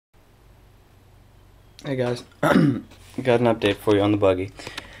Hey guys, got an update for you on the buggy.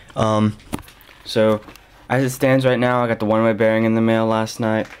 So as it stands right now, I got the one-way bearing in the mail last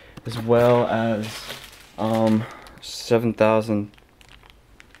night, as well as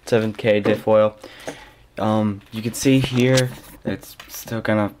 7K diff oil. You can see here it's still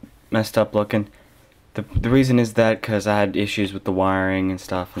kind of messed up looking. The reason is that because I had issues with the wiring and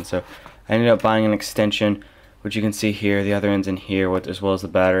stuff, and so I ended up buying an extension, which you can see here. The other end's in here, as well as the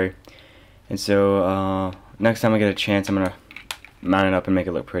battery. And so next time I get a chance, I'm gonna mount it up and make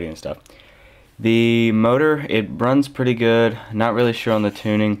it look pretty and stuff. The motor, it runs pretty good. Not really sure on the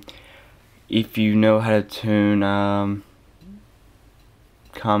tuning. If you know how to tune,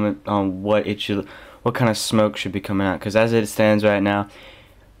 comment on what kind of smoke should be coming out. Because as it stands right now,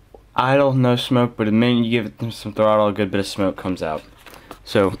 idle, no smoke, but the minute you give it some throttle, a good bit of smoke comes out.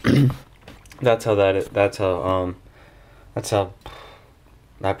 So that's how that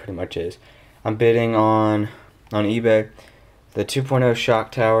pretty much is. I'm bidding on eBay the 2.0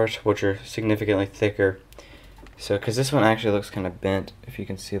 shock towers, which are significantly thicker. So, because this one actually looks kind of bent, if you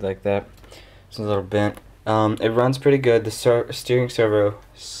can see like that. It's a little bent. It runs pretty good. The steering servo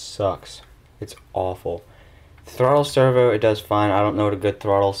sucks. It's awful. The throttle servo, it does fine. I don't know what a good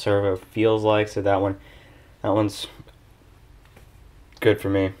throttle servo feels like, so that one's good for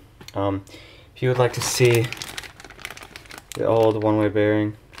me. If you would like to see the old one-way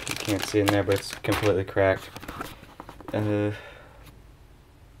bearing, you can't see in there, but it's completely cracked. I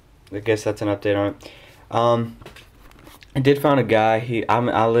guess that's an update on it. I did find a guy.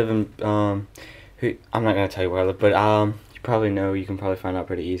 I live in I'm not gonna tell you where I live, but you probably know. You can probably find out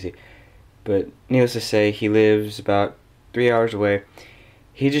pretty easy. But needless to say, he lives about 3 hours away.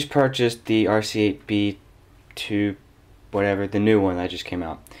 He just purchased the RC8B2, whatever, the new one that just came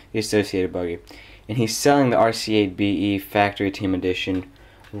out, the associated buggy, and he's selling the RC8BE Factory Team Edition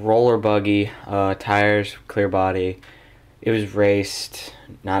roller buggy, tires, clear body. It was raced,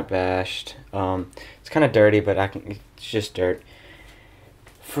 not bashed. It's kind of dirty, but it's just dirt.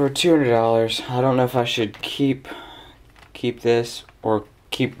 For $200, I don't know if I should keep this or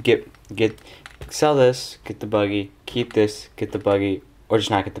sell this, get the buggy, keep this, get the buggy, or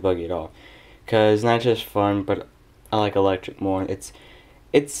just not get the buggy at all. Cause not just fun, but I like electric more.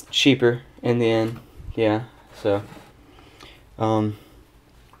 It's cheaper in the end, yeah. So,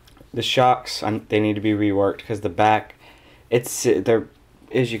 the shocks, they need to be reworked because the back, they're,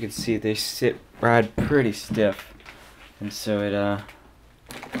 as you can see, they ride pretty stiff, and so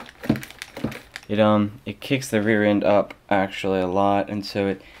it kicks the rear end up actually a lot, and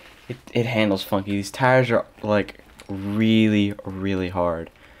so it handles funky. These tires are like really hard,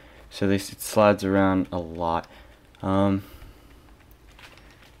 so it slides around a lot. I've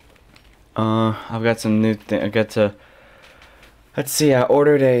got some new let's see, I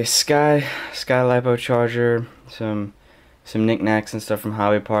ordered a Sky Lipo charger, some knickknacks and stuff from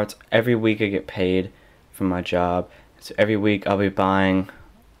Hobby Parts. Every week I get paid from my job, so every week I'll be buying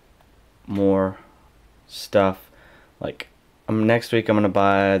more stuff. Like next week I'm gonna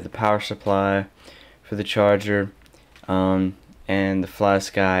buy the power supply for the charger, and the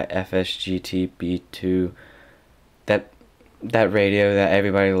FlySky FSGT B2. That radio that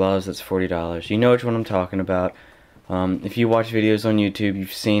everybody loves, that's $40. You know which one I'm talking about. If you watch videos on YouTube,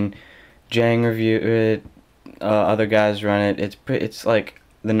 you've seen Jang review it, other guys run it. It's like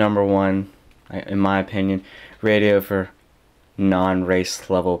the #1, in my opinion, radio for non-race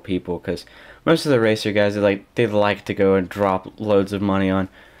level people, because most of the racer guys, they like to go and drop loads of money on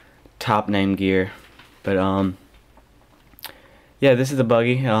top name gear. But yeah, this is the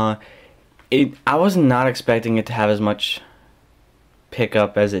buggy. I was not expecting it to have as much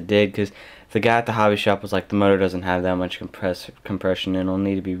pickup as it did, because the guy at the hobby shop was like, the motor doesn't have that much compression and it'll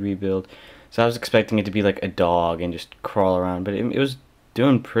need to be rebuilt. So I was expecting it to be like a dog and just crawl around, but it was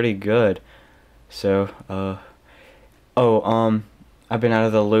doing pretty good. So I've been out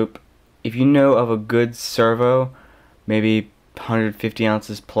of the loop. If you know of a good servo, maybe 150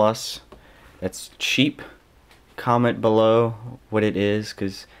 ounces plus, that's cheap, comment below what it is,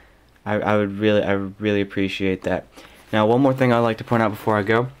 because I would really appreciate that. Now, one more thing I'd like to point out before I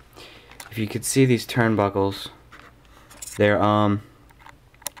go. If you could see these turnbuckles, they're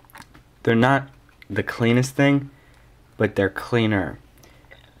not the cleanest thing, but they're cleaner.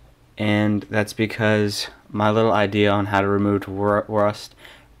 And that's because my little idea on how to remove rust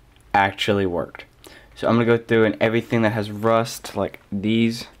actually worked. So I'm gonna go through, and everything that has rust, like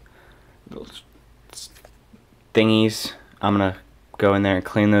these little thingies, I'm gonna go in there and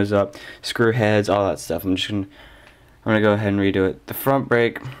clean those up. Screw heads, all that stuff. I'm gonna go ahead and redo it. The front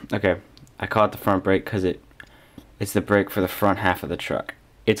brake, okay, I call it the front brake because it's the brake for the front half of the truck.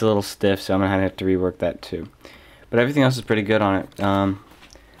 it's a little stiff, so I'm gonna have to rework that too. But everything else is pretty good on it.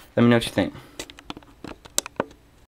 Let me know what you think.